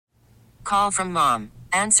call from mom.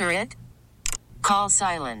 Answer it. Call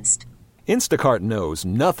silenced. Instacart knows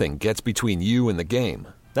nothing gets between you and the game.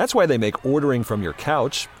 That's why they make ordering from your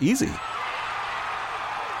couch easy.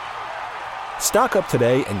 Stock up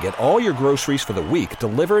today and get all your groceries for the week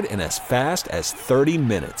delivered in as fast as 30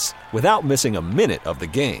 minutes without missing a minute of the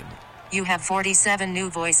game. You have 47 new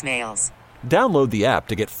voicemails. Download the app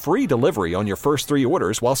to get free delivery on your first 3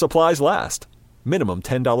 orders while supplies last. Minimum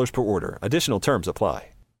 $10 per order. Additional terms apply.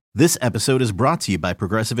 This episode is brought to you by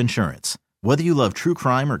Progressive Insurance. Whether you love true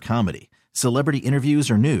crime or comedy, celebrity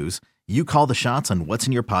interviews or news, you call the shots on what's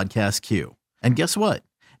in your podcast queue. And guess what?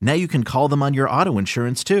 Now you can call them on your auto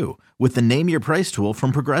insurance too with the Name Your Price tool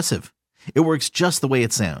from Progressive. It works just the way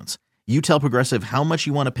it sounds. You tell Progressive how much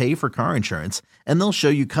you want to pay for car insurance, and they'll show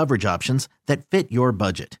you coverage options that fit your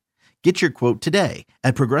budget. Get your quote today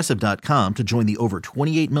at Progressive.com to join the over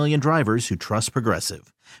 28 million drivers who trust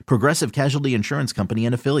Progressive. Progressive Casualty Insurance Company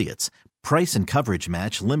and Affiliates. Price and coverage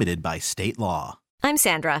match limited by state law. I'm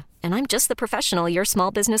Sandra, and I'm just the professional your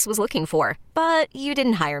small business was looking for. But you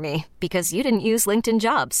didn't hire me because you didn't use LinkedIn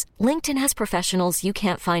Jobs. LinkedIn has professionals you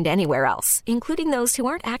can't find anywhere else, including those who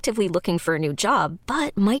aren't actively looking for a new job,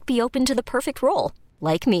 but might be open to the perfect role,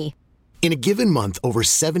 like me. In a given month, over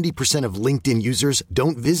 70% of LinkedIn users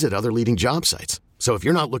don't visit other leading job sites. So if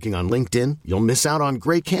you're not looking on LinkedIn, you'll miss out on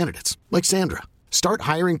great candidates like Sandra. Start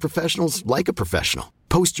hiring professionals like a professional.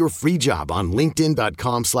 Post your free job on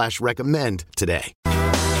linkedin.com/recommend today.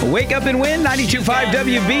 Wake up and win, 92.5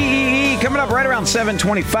 WBEE. Coming up right around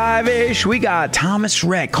 7:25-ish, we got Thomas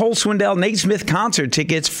Rhett, Cole Swindell, Nate Smith concert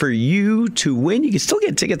tickets for you to win. You can still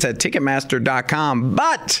get tickets at Ticketmaster.com,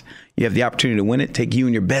 but you have the opportunity to win it. Take you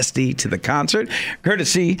and your bestie to the concert,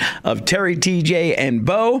 courtesy of Terry, TJ, and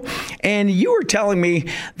Bo. And you were telling me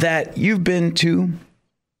that you've been to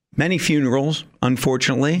many funerals,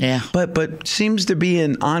 unfortunately. Yeah. But seems to be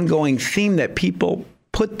an ongoing theme that people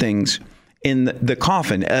put things in the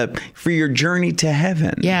coffin for your journey to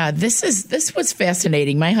heaven. Yeah, this was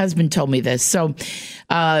fascinating. My husband told me this. So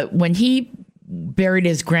when he buried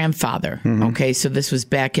his grandfather, okay, so this was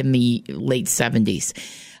back in the late 70s,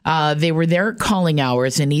 they were there calling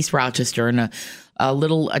hours in East Rochester, and a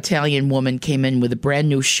little Italian woman came in with a brand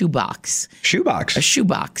new shoebox. A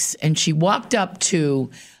shoebox. And she walked up to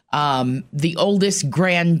the oldest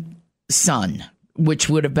grandson, which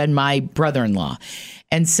would have been my brother-in-law,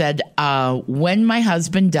 and said, when my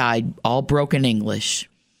husband died, all broken English,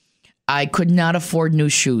 I could not afford new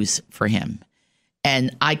shoes for him,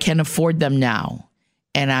 and I can afford them now.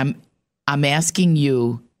 And I'm asking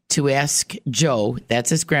you to ask Joe, that's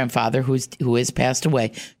his grandfather who has passed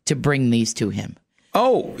away, to bring these to him.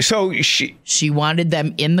 Oh, so she wanted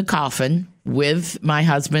them in the coffin with my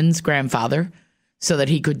husband's grandfather, so that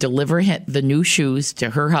he could deliver the new shoes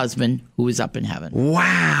to her husband, who was up in heaven.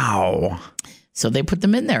 Wow. So they put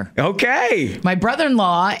them in there. Okay. My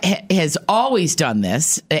brother-in-law has always done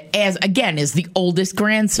this, as the oldest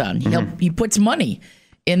grandson. He puts money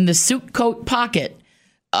in the suit coat pocket,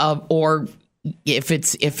 or if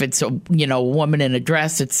it's a woman in a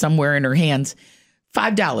dress, it's somewhere in her hands.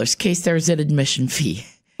 $5 in case there's an admission fee.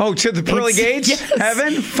 Oh, to the pearly gates? Yes.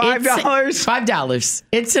 Heaven? $5? $5.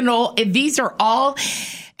 It's an old, these are all,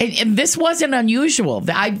 and this wasn't unusual.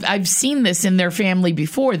 I've seen this in their family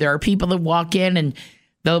before. There are people that walk in and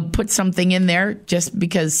they'll put something in there just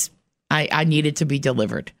because I need it to be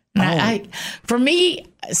delivered. For me,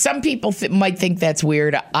 some people might think that's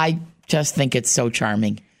weird. I just think it's so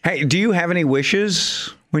charming. Hey, do you have any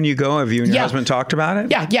wishes when you go? Have you and your husband talked about it?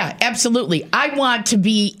 Yeah, absolutely. I want to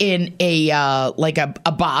be in a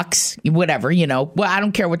box, whatever, Well, I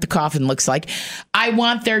don't care what the coffin looks like. I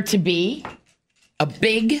want there to be a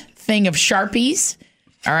big thing of Sharpies,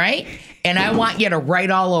 all right? And I want you to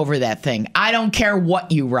write all over that thing. I don't care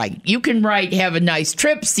what you write. You can write, have a nice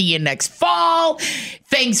trip, see you next fall,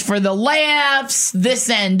 thanks for the laughs,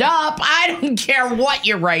 this end up. I don't care what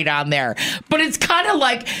you write on there. But it's kind of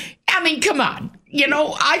like, come on.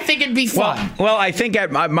 I think it'd be fun. Well, I think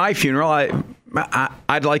at my funeral,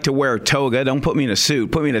 I'd like to wear a toga. Don't put me in a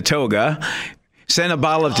suit. Put me in a toga. Send a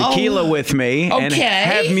bottle of tequila with me and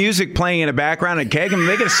have music playing in the background and keg and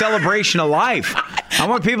make it a celebration of life. I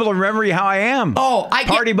want people to remember how I am.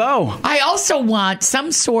 Party Bo. I also want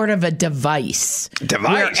some sort of a device.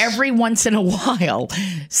 Where every once in a while,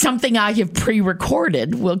 something I have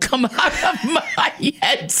pre-recorded will come out of my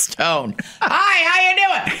headstone. Hi, how you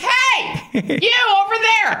doing? Hey, you over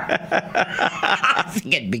there. I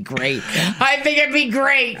think it'd be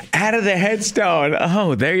great. Out of the headstone.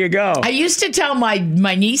 Oh, there you go. I used to tell my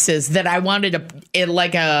nieces that I wanted a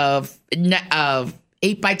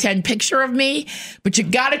 8x10 picture of me, but you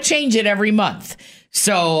got to change it every month.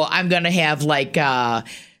 So I'm going to have like a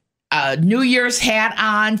New Year's hat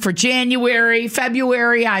on for January.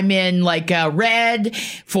 February, I'm in like red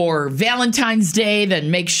for Valentine's Day.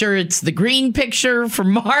 Then make sure it's the green picture for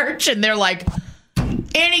March. And they're like,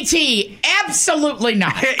 Annie T, absolutely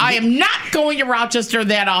not. I am not going to Rochester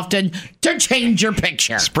that often to change your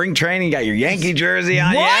picture. Spring training, got your Yankee jersey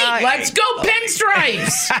on. Right, Yeah. let's go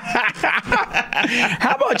pinstripes.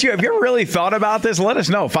 How about you? Have you ever really thought about this? Let us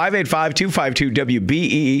know.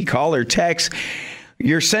 585-252-WBEE. Call or text.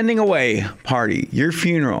 You're sending away party, your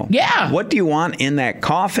funeral. Yeah. What do you want in that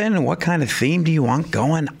coffin? What kind of theme do you want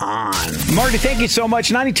going on? Marty, thank you so much.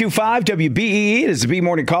 92.5 WBEE. It is the B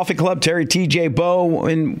Morning Coffee Club. Terry, TJ, Bo.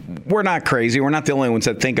 And we're not crazy. We're not the only ones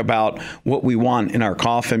that think about what we want in our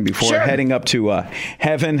coffin before heading up to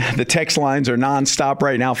heaven. The text lines are nonstop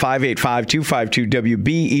right now.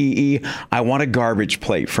 585-252-WBEE. I want a garbage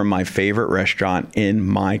plate from my favorite restaurant in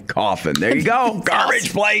my coffin. There you go.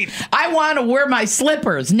 Garbage plate. I want to wear my slippers,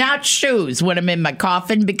 not shoes, when I'm in my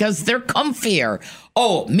coffin because they're comfier.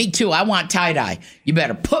 Oh, me too. I want tie-dye. You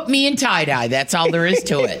better put me in tie-dye. That's all there is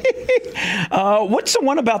to it. What's the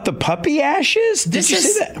one about the puppy ashes? Did you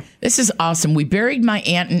see that? This is awesome. We buried my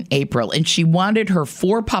aunt in April, and she wanted her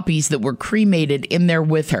 4 puppies that were cremated in there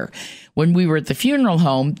with her. When we were at the funeral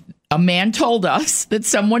home, a man told us that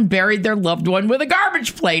someone buried their loved one with a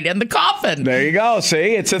garbage plate in the coffin. There you go.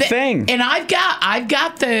 See, it's a thing. And I've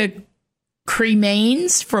got the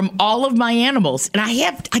cremains from all of my animals, and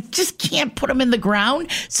I just can't put them in the ground.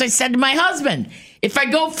 So I said to my husband, if I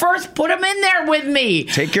go first, put them in there with me.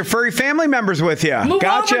 Take your furry family members with you. Move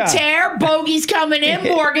Gotcha. over, Tare. Bogey's coming in.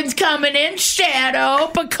 Morgan's coming in.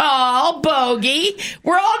 Shadow, Bacall, Bogey.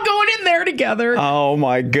 We're all going in there together. Oh,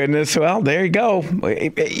 my goodness. Well, there you go.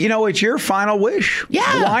 You know, it's your final wish.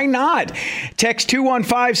 Yeah. Why not? Text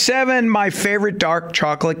 2157, my favorite dark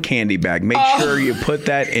chocolate candy bag. Make sure you put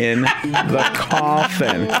that in the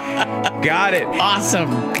coffin. Got it.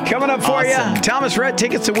 Awesome. Coming up for you, Thomas Rhett,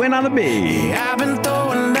 tickets to win on the B. Wake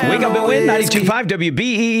up and win, 92.5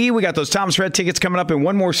 WBEE. We got those Thomas Rhett tickets coming up, and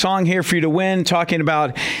one more song here for you to win, talking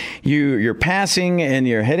about you're passing and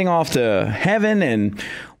you're heading off to heaven, and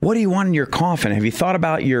what do you want in your coffin? Have you thought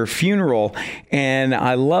about your funeral? And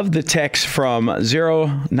I love the text from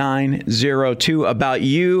 0902 about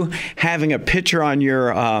you having a picture on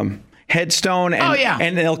your headstone,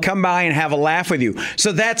 and they'll come by and have a laugh with you.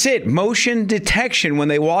 So that's it. Motion detection. When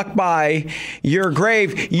they walk by your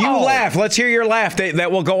grave, you laugh. Let's hear your laugh.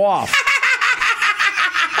 That will go off.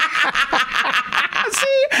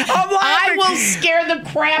 See, I'm laughing. I will scare the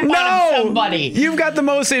crap out of somebody. You've got the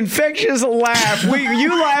most infectious laugh.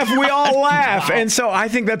 You laugh, we all laugh. Wow. And so I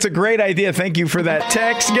think that's a great idea. Thank you for that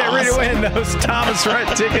text. Get ready to win those Thomas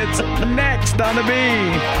Rhett tickets next on the B.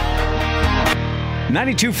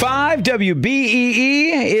 92.5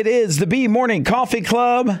 WBEE. It is the B Morning Coffee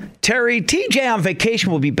Club. Terry, TJ on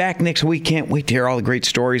vacation. Will be back next week. Can't wait to hear all the great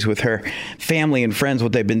stories with her family and friends,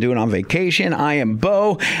 what they've been doing on vacation. I am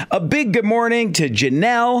Bo. A big good morning to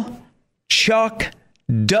Janelle, Chuck,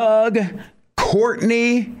 Doug,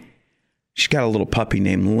 Courtney. She's got a little puppy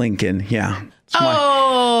named Lincoln. Yeah.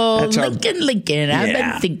 Lincoln. I've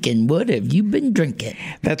been thinking, what have you been drinking?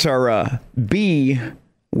 That's our B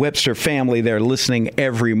Webster family there listening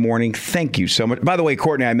every morning. Thank you so much. By the way,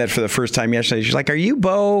 Courtney, I met for the first time yesterday. She's like, are you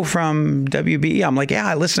Bo from WBE? I'm like, yeah,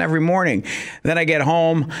 I listen every morning. Then I get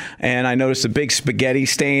home and I notice a big spaghetti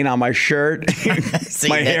stain on my shirt.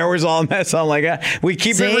 My hair was all messed up. I'm like, we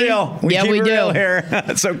keep it real. We keep it real here.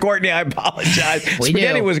 So, Courtney, I apologize.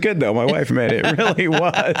 Spaghetti was good, though. My wife made it. It really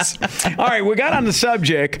was. All right, we got on the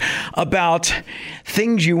subject about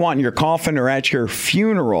things you want in your coffin or at your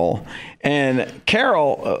funeral. And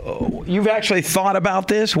Carol, you've actually thought about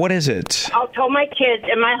this. What is it? I told my kids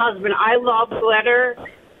and my husband, I love glitter.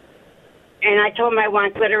 And I told them I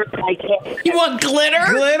want glitter with my kids. You want glitter?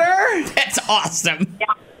 Glitter? That's awesome. Yeah.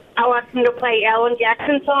 I want them to play Alan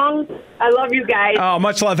Jackson songs. I love you guys. Oh,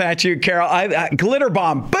 much love at you, Carol. Glitter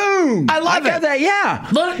bomb. Boom. I love got that. Yeah.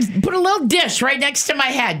 Put a little dish right next to my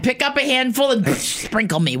head. Pick up a handful and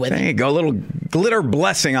sprinkle me with it. There you go. A little glitter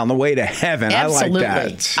blessing on the way to heaven. Absolutely. I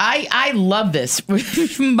like that. I love this.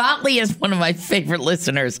 Motley is one of my favorite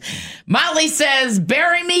listeners. Motley says,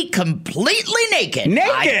 bury me completely naked.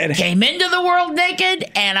 Naked? I came into the world naked,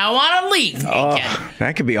 and I want to leave naked.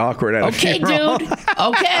 That could be awkward at a funeral. Dude.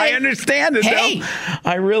 Okay. I understand it, hey. though.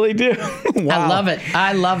 I really do. Wow.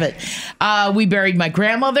 I love it. We buried my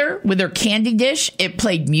grandmother with her candy dish. It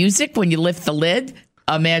played music when you lift the lid.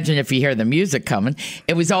 Imagine if you hear the music coming.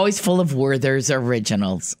 It was always full of Werther's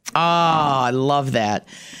Originals. Oh, I love that.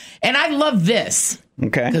 And I love this.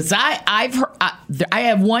 Okay. Because I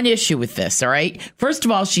have one issue with this, all right? First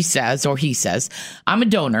of all, she says, or he says, I'm a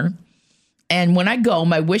donor. And when I go,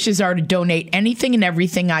 my wishes are to donate anything and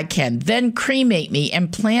everything I can. Then cremate me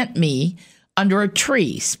and plant me under a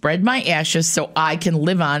tree. Spread my ashes so I can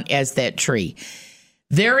live on as that tree.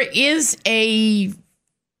 There is a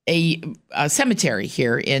cemetery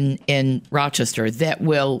here in Rochester that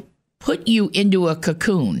will put you into a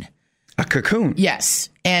cocoon. A cocoon? Yes.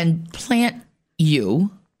 And plant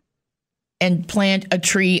you and plant a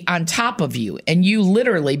tree on top of you. And you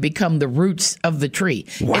literally become the roots of the tree.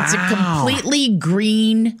 Wow. It's a completely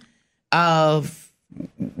green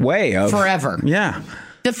way of forever. Yeah.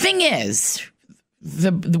 The thing is,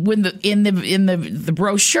 in the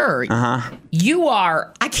brochure, you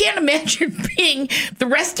are. I can't imagine being the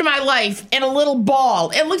rest of my life in a little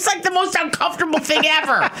ball. It looks like the most uncomfortable thing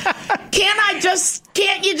ever. Can't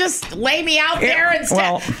you just lay me out there instead?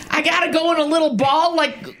 Well, I gotta go in a little ball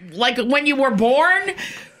like when you were born.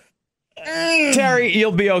 Terry,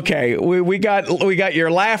 you'll be okay. We got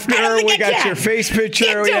your laughter. We got your face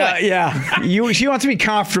picture. Yeah. She wants to be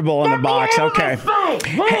comfortable in the box. Okay.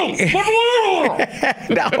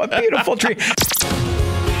 Now a beautiful tree.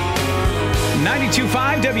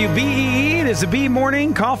 92.5 WBEE. It is the B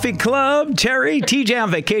Morning Coffee Club. Terry, TJ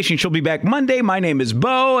on vacation. She'll be back Monday. My name is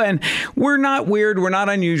Bo, and we're not weird. We're not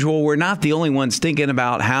unusual. We're not the only ones thinking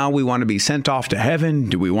about how we want to be sent off to heaven.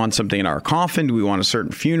 Do we want something in our coffin? Do we want a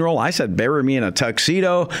certain funeral? I said bury me in a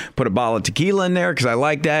tuxedo, put a bottle of tequila in there because I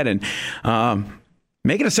like that, and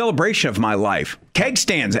make it a celebration of my life. Keg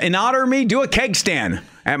stands. In honor of me, do a keg stand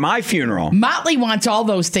at my funeral. Motley wants all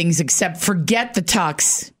those things except forget the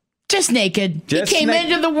tux. Just naked. He came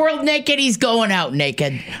into the world naked. He's going out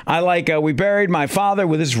naked. I like, we buried my father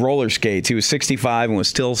with his roller skates. He was 65 and was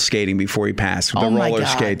still skating before he passed with the roller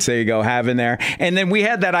skates. There you go, have in there. And then we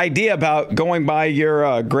had that idea about going by your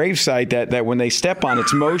gravesite that when they step on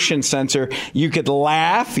its motion sensor, you could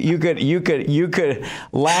laugh. You could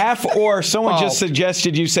laugh, or someone just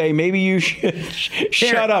suggested you say, maybe you should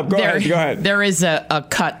shut up. Go ahead. There is a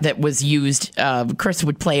cut that was used. Chris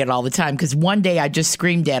would play it all the time because one day I just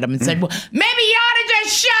screamed at him and said, well, maybe you ought to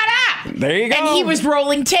just shut up. There you go. And he was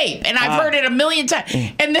rolling tape, and I've heard it a million times.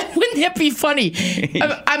 And then wouldn't that be funny?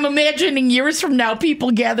 I'm imagining years from now,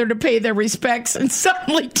 people gather to pay their respects, and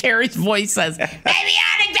suddenly Terry's voice says, maybe you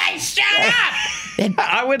ought to just shut up. And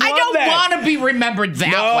I would love that. I don't want to be remembered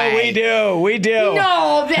that way. No, we do.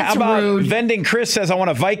 No, that's How about rude. Vending Chris says, I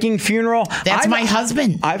want a Viking funeral. That's my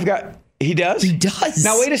husband. He does? He does.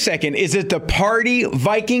 Now, wait a second. Is it the party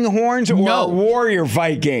Viking horns or a warrior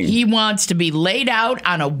Viking? He wants to be laid out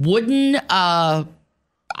on a wooden, like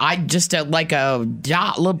a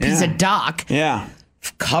little piece of dock. Yeah.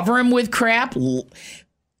 Cover him with crap.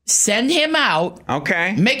 Send him out.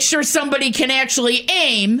 Okay. Make sure somebody can actually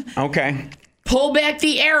aim. Okay. Pull back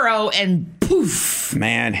the arrow and poof.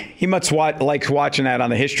 Man, he must likes watching that on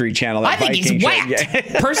the History Channel. I think he's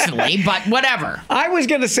whacked, personally, but whatever. I was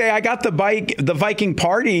going to say, I got the Viking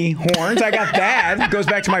party horns. I got that. It goes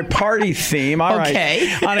back to my party theme. All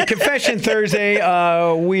right. On a Confession Thursday,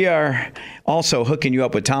 we are also hooking you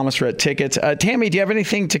up with Thomas Rhett tickets. Tammy, do you have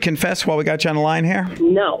anything to confess while we got you on the line here?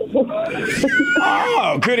 No.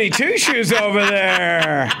 Oh, goody two-shoes over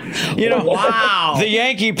there. Wow. The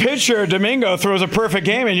Yankee pitcher, Domingo, throws a perfect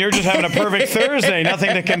game, and you're just having a perfect Thursday.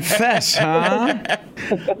 Nothing to confess, huh?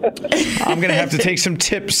 I'm going to have to take some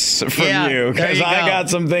tips from you, because I got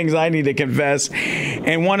some things I need to confess.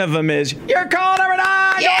 And one of them is, you're calling number 9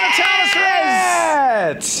 on Thomas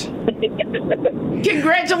Rhett.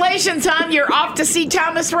 Congratulations, hon. You're off to see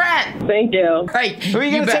Thomas Rhett. Thank you. Right. Who are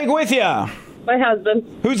you going to take with you? My husband.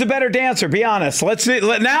 Who's the better dancer? Be honest. Let's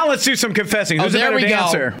do some confessing. Who's the better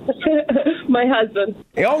dancer? My husband.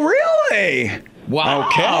 Oh, really? Wow.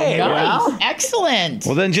 Okay. Nice. Well, Excellent.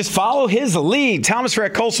 Well, then just follow his lead. Thomas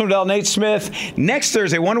Rhett, Cole Swindell, Nate Smith. Next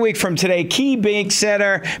Thursday, 1 week from today, Key Bank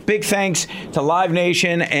Center. Big thanks to Live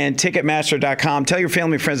Nation and Ticketmaster.com. Tell your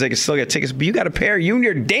family and friends they can still get tickets, but you got a pair. You and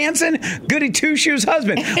your dancing Goody Two-Shoes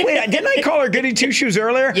husband. Wait, didn't I call her Goody Two-Shoes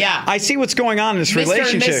earlier? Yeah. I see what's going on in this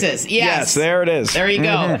relationship. Mr. and Mrs. Yes, there it is. There you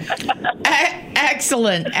go.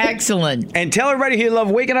 Excellent. Excellent. And tell everybody who you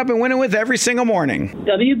love waking up and winning with every single morning.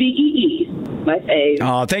 WBEE. My fave.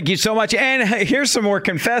 Oh, thank you so much. And here's some more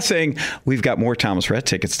confessing. We've got more Thomas Rhett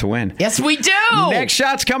tickets to win. Yes, we do. Next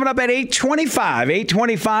shot's coming up at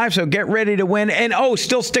 8:25. So get ready to win. And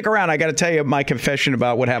still stick around. I got to tell you my confession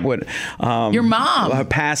about what happened with your mom. Her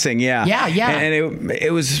passing. Yeah. And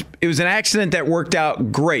it was an accident that worked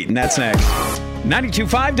out great. And that's next.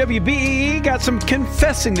 92.5 WBEE. Got some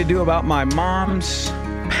confessing to do about my mom's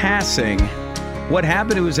passing. What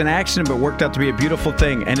happened? It was an accident, but worked out to be a beautiful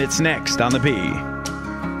thing. And it's next on the B.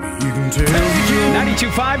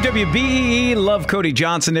 92.5 WBEE. Love Cody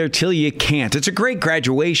Johnson there till you can't. It's a great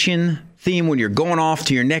graduation theme when you're going off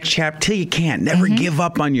to your next chapter till you can't. Never give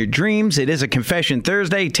up on your dreams. It is a Confession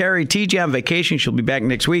Thursday. Terry, TJ on vacation. She'll be back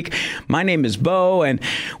next week. My name is Bo, and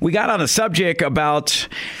we got on a subject about,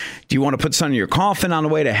 do you want to put something in your coffin on the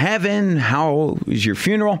way to heaven? How is your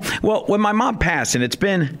funeral? Well, when my mom passed, and it's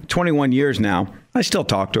been 21 years now, I still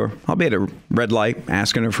talk to her. I'll be at a red light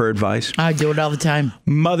asking her for advice. I do it all the time.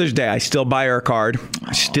 Mother's Day, I still buy her a card.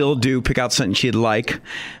 I still do pick out something she'd like.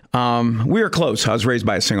 We were close. I was raised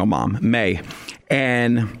by a single mom, May.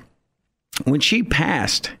 And when she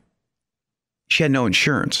passed, she had no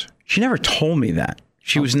insurance. She never told me that.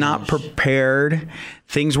 She was not prepared.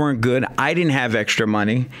 Things weren't good. I didn't have extra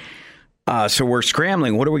money. So we're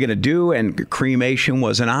scrambling. What are we going to do? And cremation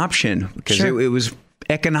was an option because it was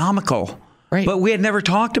economical. Right. But we had never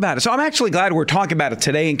talked about it. So I'm actually glad we're talking about it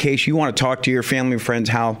today in case you want to talk to your family and friends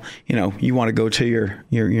how, you want to go to your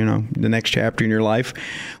the next chapter in your life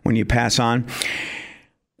when you pass on.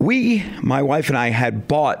 My wife and I had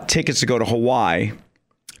bought tickets to go to Hawaii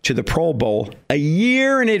to the Pro Bowl a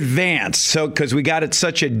year in advance. So because we got it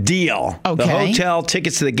such a deal. Okay. The hotel,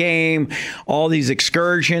 tickets to the game, all these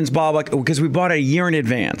excursions, blah, blah, because we bought it a year in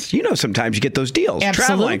advance. Sometimes you get those deals.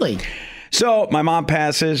 Absolutely. Traveling. So my mom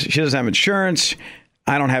passes. She doesn't have insurance.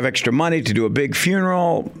 I don't have extra money to do a big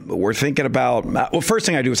funeral. We're thinking about, first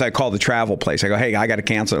thing I do is I call the travel place. I go, hey, I got to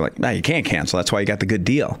cancel. They're like, no, you can't cancel. That's why you got the good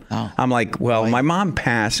deal. Oh. I'm like, well, my mom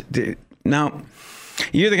passed. No,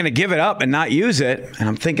 you're either going to give it up and not use it. And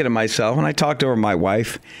I'm thinking to myself, and I talked over my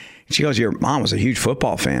wife, and she goes, your mom was a huge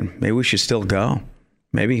football fan. Maybe we should still go.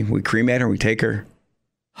 Maybe we cremate her and we take her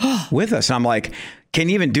with us. And I'm like, can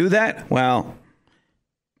you even do that? Well,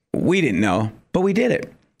 we didn't know, but we did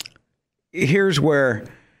it. Here's where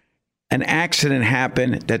an accident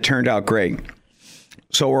happened that turned out great.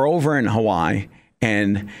 So we're over in Hawaii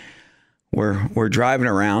and we're driving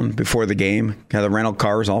around before the game. The rental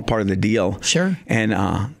car was all part of the deal. Sure. And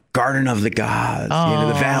Garden of the Gods,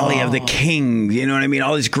 the Valley of the Kings, you know what I mean?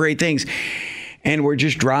 All these great things. And we're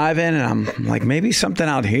just driving, and I'm like, maybe something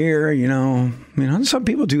out here, some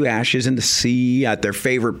people do ashes in the sea at their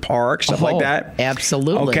favorite park, stuff like that.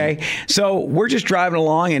 Absolutely. Okay. So we're just driving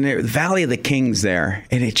along, and the Valley of the Kings there,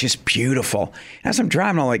 and it's just beautiful. As I'm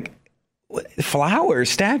driving, I'm like, flowers,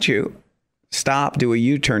 statue. Stop, do a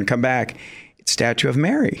U-turn, come back. It's Statue of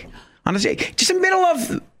Mary. Honestly, just in the middle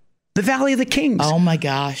of the Valley of the Kings. Oh, my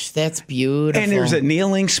gosh. That's beautiful. And there's a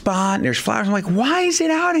kneeling spot, and there's flowers. I'm like, why is it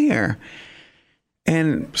out here?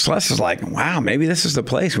 And Celeste is like, wow, maybe this is the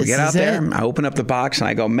place. We get out there. I open up the box and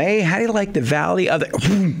I go, May, how do you like the Valley of the...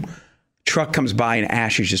 Boom. Truck comes by and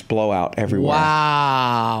ashes just blow out everywhere.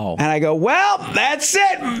 Wow. And I go, well, that's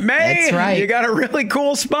it, May. That's right. You got a really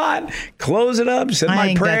cool spot. Close it up, said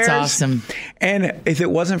my prayers. That's awesome. And if it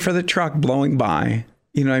wasn't for the truck blowing by,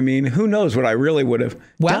 you know what I mean? Who knows what I really would have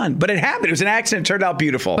done? But it happened. It was an accident. It turned out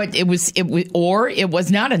beautiful. But it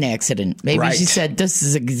was not an accident. Maybe she said, this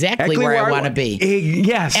is exactly where I want to be.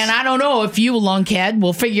 Yes. And I don't know if you, lunkhead,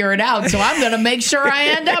 will figure it out. So I'm going to make sure I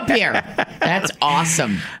end up here. That's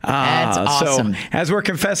awesome. That's awesome. So as we're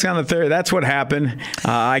confessing on the third, that's what happened.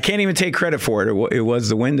 I can't even take credit for it. It was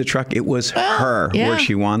the wind, the truck. It was her where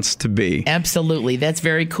she wants to be. Absolutely. That's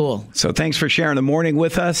very cool. So thanks for sharing the morning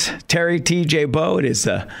with us. Terry, TJ, Bo. It is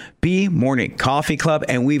the B Morning Coffee Club,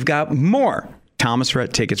 and we've got more Thomas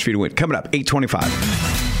Rhett tickets for you to win. Coming up,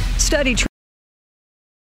 8:25. Study.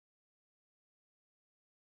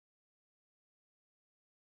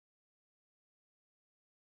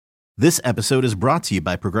 This episode is brought to you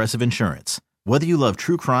by Progressive Insurance. Whether you love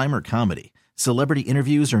true crime or comedy, celebrity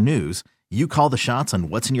interviews or news, you call the shots on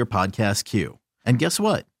what's in your podcast queue. And guess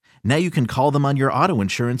what? Now you can call them on your auto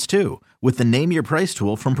insurance too with the Name Your Price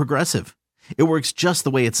tool from Progressive. It works just the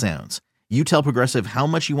way it sounds. You tell Progressive how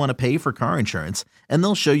much you want to pay for car insurance, and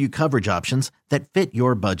they'll show you coverage options that fit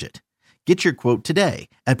your budget. Get your quote today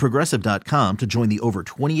at Progressive.com to join the over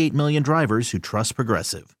 28 million drivers who trust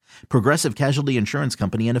Progressive. Progressive Casualty Insurance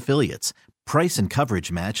Company and Affiliates. Price and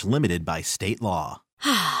coverage match limited by state law.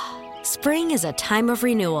 Spring is a time of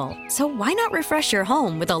renewal, so why not refresh your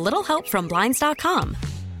home with a little help from Blinds.com?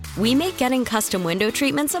 We make getting custom window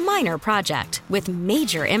treatments a minor project with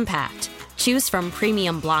major impact. Choose from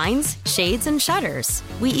premium blinds, shades, and shutters.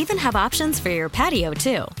 We even have options for your patio,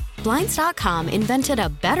 too. Blinds.com invented a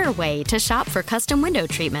better way to shop for custom window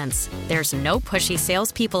treatments. There's no pushy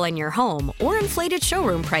salespeople in your home or inflated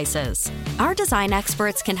showroom prices. Our design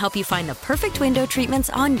experts can help you find the perfect window treatments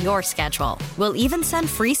on your schedule. We'll even send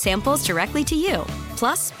free samples directly to you.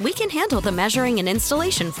 Plus, we can handle the measuring and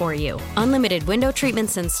installation for you. Unlimited window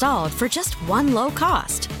treatments installed for just one low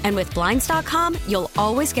cost. And with Blinds.com, you'll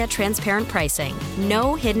always get transparent pricing.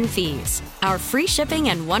 No hidden fees. Our free shipping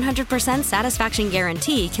and 100% satisfaction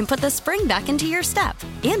guarantee can put the spring back into your step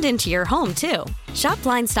and into your home, too. Shop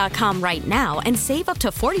Blinds.com right now and save up to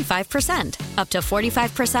 45%. Up to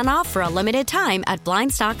 45% off for a limited time at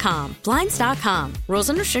Blinds.com. Blinds.com. Rules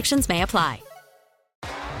and restrictions may apply.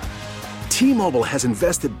 T-Mobile has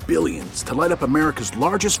invested billions to light up America's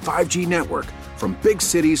largest 5G network, from big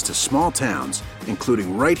cities to small towns,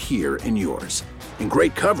 including right here in yours. And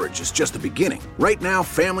great coverage is just the beginning. Right now,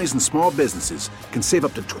 families and small businesses can save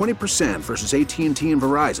up to 20% versus AT&T and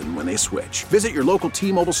Verizon when they switch. Visit your local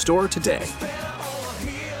T-Mobile store today.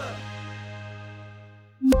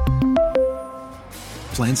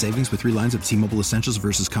 Plan savings with 3 lines of T-Mobile Essentials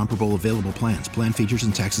versus comparable available plans. Plan features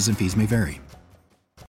and taxes and fees may vary.